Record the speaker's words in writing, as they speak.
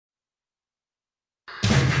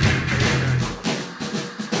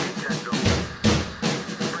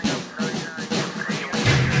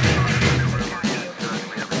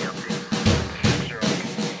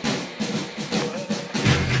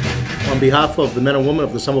behalf of the men and women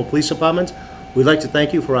of the Somerville Police Department, we'd like to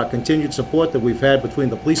thank you for our continued support that we've had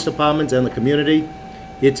between the police department and the community.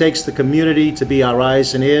 It takes the community to be our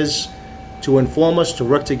eyes and ears, to inform us, to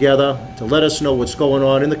work together, to let us know what's going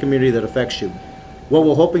on in the community that affects you. What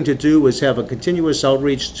we're hoping to do is have a continuous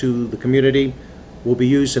outreach to the community. We'll be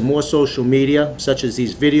using more social media, such as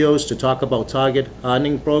these videos, to talk about target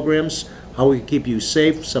hardening programs, how we can keep you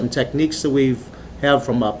safe, some techniques that we have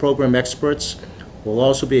from our program experts. We'll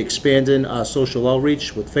also be expanding our social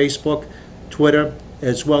outreach with Facebook, Twitter,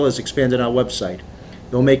 as well as expanding our website.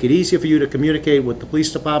 It'll make it easier for you to communicate with the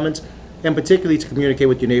police department, and particularly to communicate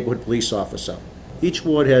with your neighborhood police officer. Each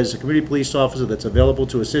ward has a community police officer that's available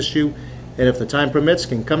to assist you, and if the time permits,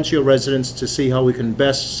 can come to your residence to see how we can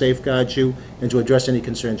best safeguard you and to address any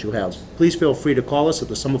concerns you have. Please feel free to call us at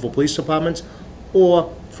the Somerville Police Department,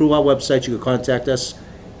 or through our website you can contact us,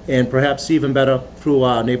 and perhaps even better, through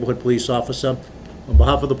our neighborhood police officer. On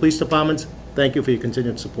behalf of the police department, thank you for your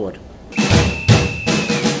continued support.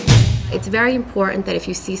 It's very important that if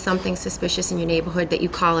you see something suspicious in your neighborhood that you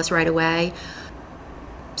call us right away.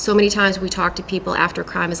 So many times we talk to people after a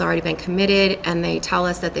crime has already been committed and they tell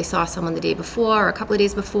us that they saw someone the day before or a couple of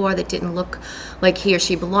days before that didn't look like he or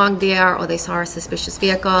she belonged there, or they saw a suspicious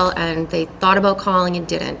vehicle and they thought about calling and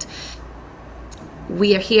didn't.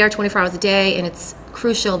 We are here 24 hours a day, and it's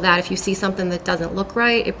crucial that if you see something that doesn't look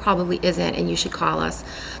right, it probably isn't, and you should call us.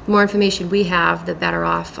 The more information we have, the better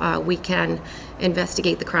off we can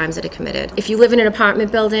investigate the crimes that are committed. If you live in an apartment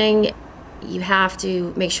building, you have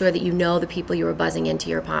to make sure that you know the people you are buzzing into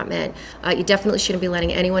your apartment. You definitely shouldn't be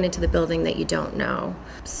letting anyone into the building that you don't know.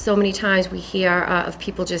 So many times we hear of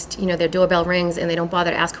people just, their doorbell rings and they don't bother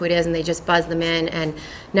to ask who it is and they just buzz them in, and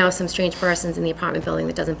now some strange person's in the apartment building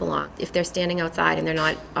that doesn't belong. If they're standing outside and they're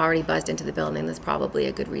not already buzzed into the building, there's probably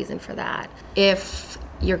a good reason for that. If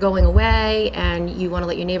you're going away and you want to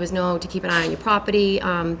let your neighbors know to keep an eye on your property,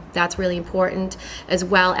 that's really important, as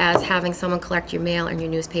well as having someone collect your mail and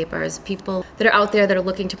your newspapers. People that are out there that are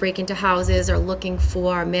looking to break into houses or looking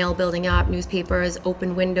for mail building up, newspapers,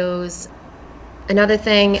 open windows. Another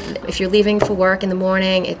thing, if you're leaving for work in the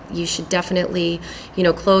morning, you should definitely,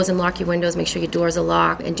 close and lock your windows, make sure your doors are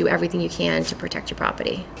locked, and do everything you can to protect your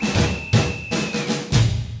property.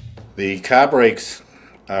 The car breaks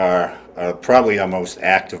are probably our most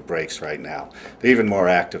active breaks right now. They're even more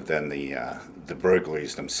active than the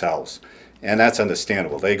burglaries themselves, and that's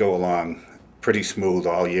understandable. They go along pretty smooth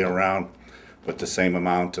all year round with the same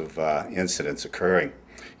amount of incidents occurring,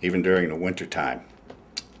 even during the winter time.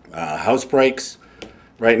 House breaks,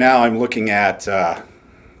 right now I'm looking at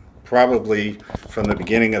probably from the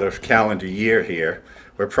beginning of the calendar year here,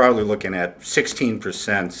 we're probably looking at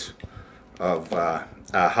 16% of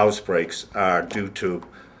house breaks are due to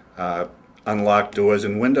unlocked doors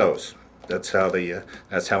and windows. That's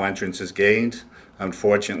how entrance is gained,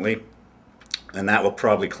 unfortunately, and that will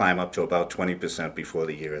probably climb up to about 20% before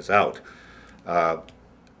the year is out.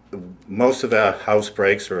 Most of our house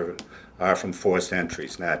breaks are from forced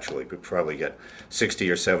entries. Naturally, we probably get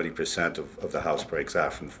 60 or 70% of the house breaks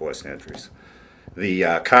are from forced entries.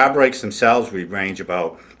 The car breaks themselves, we range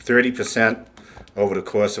about 30% over the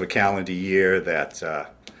course of a calendar year that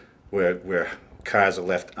where cars are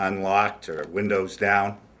left unlocked or windows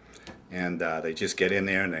down, and they just get in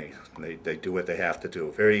there and they do what they have to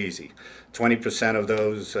do. Very easy. 20% of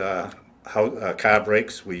those car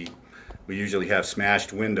breaks, we usually have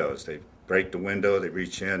smashed windows. They break the window, they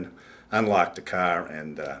reach in, unlock the car,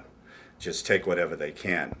 and just take whatever they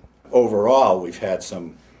can. Overall, we've had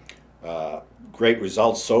some great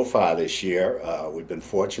results so far this year. We've been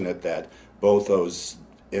fortunate that both those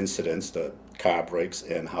incidents, the car breaks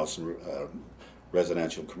and house and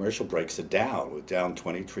residential commercial breaks, are down. We're down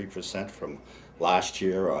 23% from last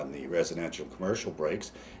year on the residential commercial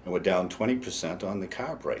breaks, and we're down 20% on the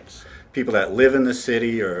car breaks. People that live in the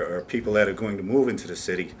city or people that are going to move into the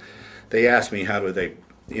city, they ask me how do they,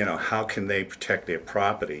 how can they protect their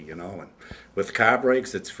property, and with car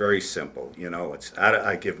breaks it's very simple.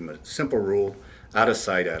 I give them a simple rule: out of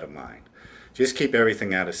sight, out of mind. Just keep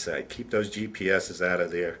everything out of sight. Keep those GPSs out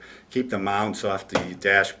of there. Keep the mounts off the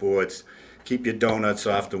dashboards. Keep your donuts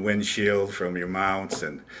off the windshield from your mounts,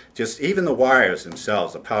 and just even the wires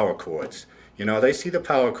themselves, the power cords. They see the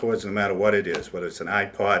power cords no matter what it is, whether it's an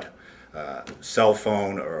iPod, cell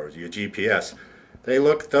phone, or your GPS. They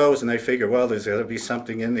look at those and they figure, well, there's got to be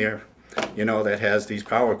something in there, that has these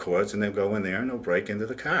power cords, and they'll go in there and they'll break into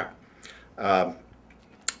the car.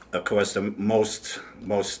 Of course, the most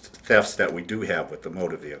thefts that we do have with the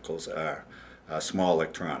motor vehicles are small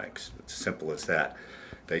electronics. It's as simple as that.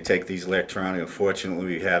 They take these electronics. Unfortunately,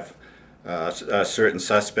 we have certain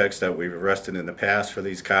suspects that we've arrested in the past for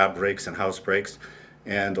these car breaks and house breaks,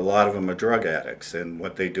 and a lot of them are drug addicts. And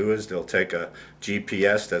what they do is they'll take a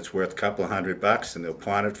GPS that's worth a couple of $100 and they'll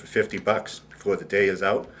pawn it for $50 before the day is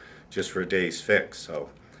out, just for a day's fix. So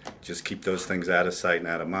just keep those things out of sight and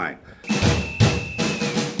out of mind.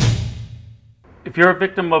 If you're a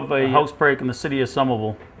victim of a house break in the city of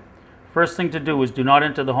Somerville, first thing to do is do not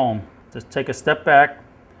enter the home. Just take a step back,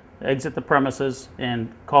 exit the premises,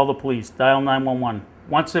 and call the police. Dial 911.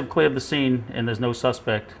 Once they've cleared the scene and there's no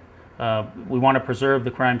suspect, we want to preserve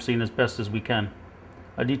the crime scene as best as we can.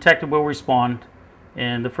 A detective will respond,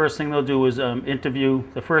 and the first thing they'll do is interview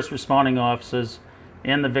the first responding officers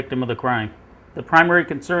and the victim of the crime. The primary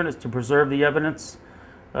concern is to preserve the evidence,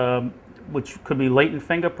 which could be latent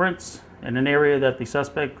fingerprints in an area that the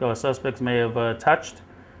suspect or suspects may have touched.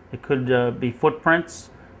 It could be footprints.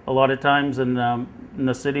 A lot of times in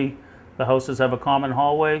the city, the houses have a common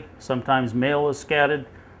hallway. Sometimes mail is scattered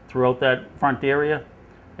throughout that front area.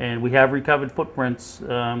 And we have recovered footprints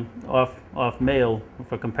off mail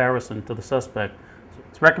for comparison to the suspect.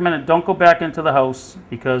 It's recommended don't go back into the house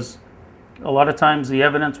because a lot of times the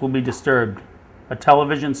evidence will be disturbed. A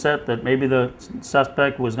television set that maybe the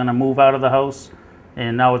suspect was going to move out of the house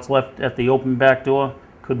and now it's left at the open back door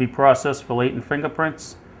could be processed for latent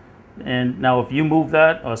fingerprints. And now if you move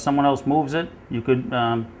that or someone else moves it, you could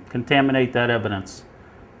contaminate that evidence.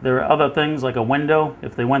 There are other things like a window.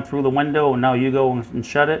 If they went through the window and now you go and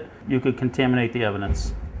shut it, you could contaminate the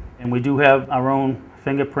evidence. And we do have our own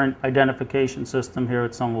fingerprint identification system here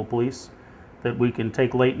at Somerville Police that we can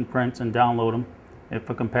take latent prints and download them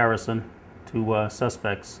for comparison to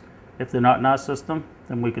suspects. If they're not in our system,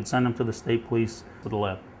 then we could send them to the state police for the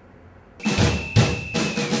lab.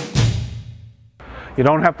 You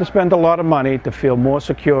don't have to spend a lot of money to feel more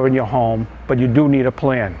secure in your home, but you do need a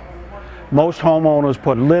plan. Most homeowners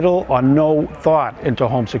put little or no thought into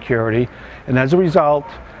home security, and as a result,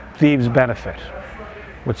 thieves benefit.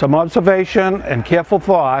 With some observation and careful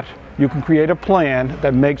thought, you can create a plan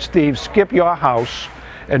that makes thieves skip your house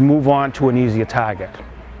and move on to an easier target.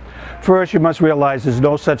 First, you must realize there's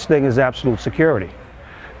no such thing as absolute security.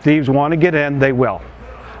 Thieves want to get in, they will.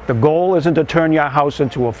 The goal isn't to turn your house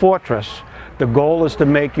into a fortress. The goal is to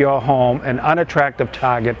make your home an unattractive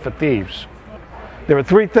target for thieves. There are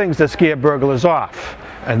three things that scare burglars off,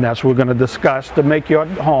 and that's what we're going to discuss to make your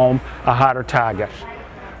home a harder target.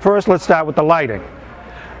 First, let's start with the lighting.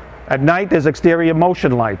 At night, there's exterior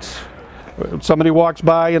motion lights. If somebody walks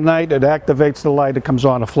by at night, it activates the light, it comes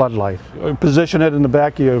on a floodlight. Position it in the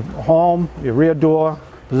back of your home, your rear door,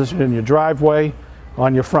 position it in your driveway,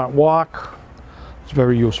 on your front walk. It's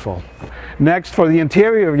very useful. Next, for the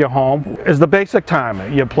interior of your home is the basic timer.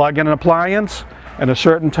 You plug in an appliance, and a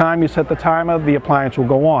certain time you set the timer, the appliance will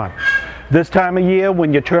go on. This time of year,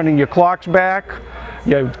 when you're turning your clocks back,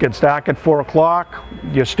 it gets dark at 4 o'clock,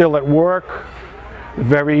 you're still at work,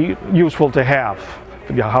 very useful to have.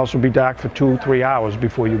 Your house will be dark for 2-3 hours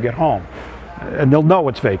before you get home, and they'll know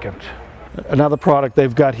it's vacant. Another product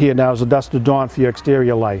they've got here now is a dusk to dawn for your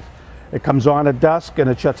exterior light. It comes on at dusk and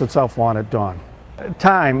it shuts itself on at dawn.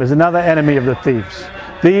 Time is another enemy of the thieves.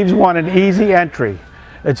 Thieves want an easy entry.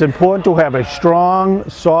 It's important to have a strong,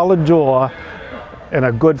 solid door and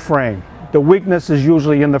a good frame. The weakness is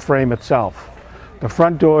usually in the frame itself. The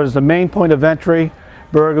front door is the main point of entry.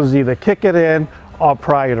 Burglars either kick it in or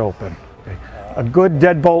pry it open. A good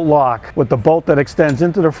deadbolt lock with the bolt that extends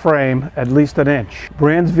into the frame at least an inch.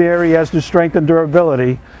 Brands vary as to strength and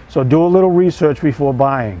durability, so do a little research before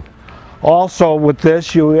buying. Also with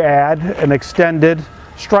this, you add an extended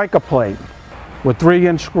striker plate with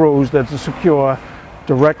 3-inch screws that are secure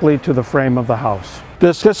directly to the frame of the house.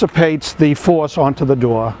 This dissipates the force onto the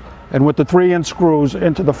door, and with the 3-inch screws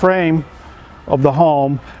into the frame of the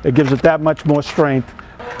home, it gives it that much more strength.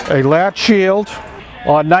 A latch shield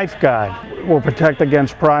or knife guard will protect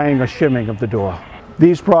against prying or shimming of the door.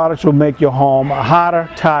 These products will make your home a harder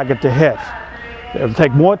target to hit. It'll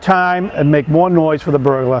take more time and make more noise for the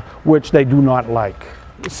burglar, which they do not like.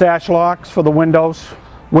 Sash locks for the windows,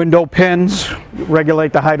 window pins,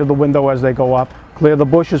 regulate the height of the window as they go up. Clear the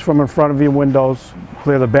bushes from in front of your windows,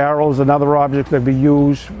 clear the barrels and other objects that be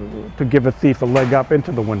used to give a thief a leg up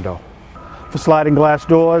into the window. For sliding glass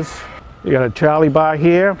doors, you got a Charlie bar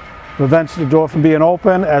here, prevents the door from being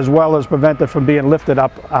open as well as prevent it from being lifted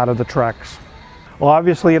up out of the tracks.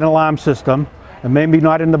 Obviously an alarm system, and maybe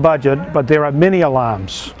not in the budget, but there are mini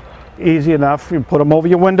alarms. Easy enough, you put them over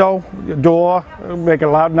your window, your door, make a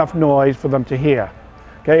loud enough noise for them to hear.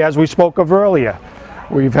 Okay, as we spoke of earlier,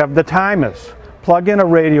 we have the timers. Plug in a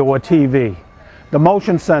radio or TV. The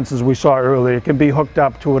motion sensors we saw earlier can be hooked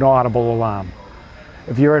up to an audible alarm.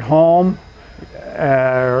 If you're at home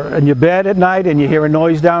in your bed at night and you hear a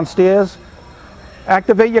noise downstairs,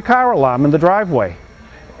 activate your car alarm in the driveway.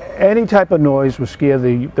 Any type of noise will scare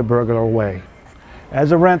the burglar away.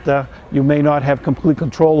 As a renter, you may not have complete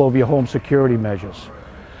control over your home security measures,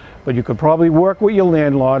 but you could probably work with your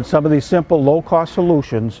landlord some of these simple low-cost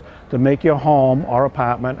solutions to make your home or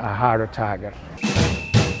apartment a harder target.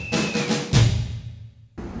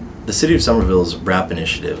 The City of Somerville's WRAP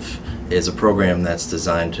initiative is a program that's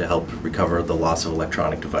designed to help recover the loss of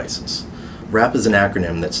electronic devices. WRAP is an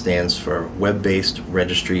acronym that stands for Web-Based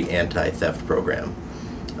Registry Anti-Theft Program.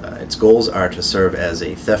 Its goals are to serve as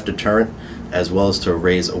a theft deterrent, as well as to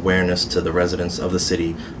raise awareness to the residents of the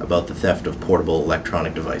city about the theft of portable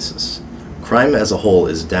electronic devices. Crime as a whole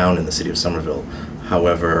is down in the City of Somerville.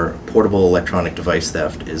 However, portable electronic device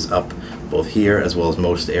theft is up both here as well as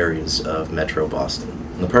most areas of Metro Boston.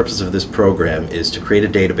 And the purpose of this program is to create a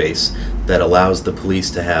database that allows the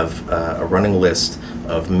police to have a running list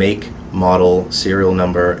of make, model, serial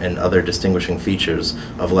number, and other distinguishing features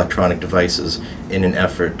of electronic devices in an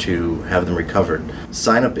effort to have them recovered.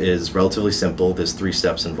 Sign up is relatively simple. There's 3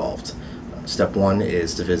 steps involved. Step 1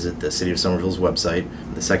 is to visit the City of Somerville's website.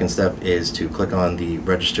 The second step is to click on the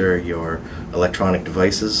Register Your Electronic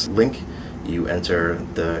Devices link. You enter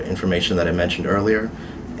the information that I mentioned earlier.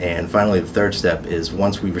 And finally, the third step is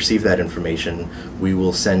once we receive that information, we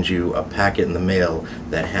will send you a packet in the mail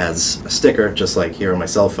that has a sticker, just like here on my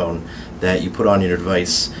cell phone, that you put on your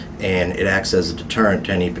device, and it acts as a deterrent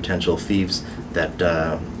to any potential thieves that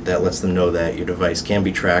lets them know that your device can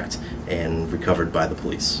be tracked and recovered by the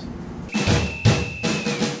police.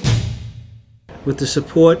 With the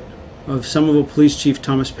support of Somerville Police Chief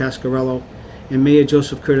Thomas Pasquarello and Mayor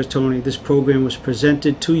Joseph Curtatone, this program was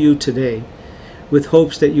presented to you today with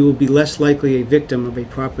hopes that you will be less likely a victim of a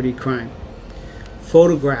property crime.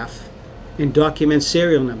 Photograph and document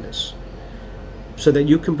serial numbers so that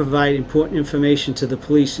you can provide important information to the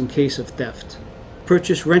police in case of theft.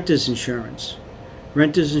 Purchase renter's insurance.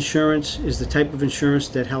 Renter's insurance is the type of insurance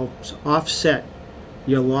that helps offset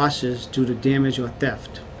your losses due to damage or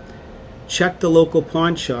theft. Check the local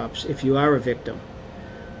pawn shops if you are a victim.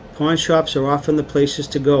 Pawn shops are often the places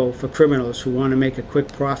to go for criminals who want to make a quick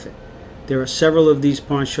profit. There are several of these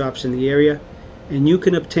pawn shops in the area, and you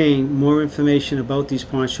can obtain more information about these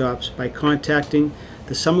pawn shops by contacting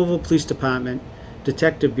the Somerville Police Department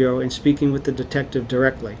Detective Bureau and speaking with the detective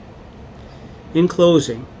directly. In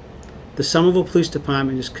closing, the Somerville Police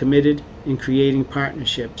Department is committed in creating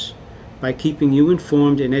partnerships by keeping you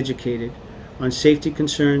informed and educated on safety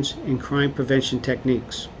concerns and crime prevention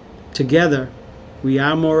techniques. Together, we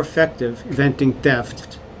are more effective in preventing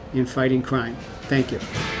theft and fighting crime. Thank you.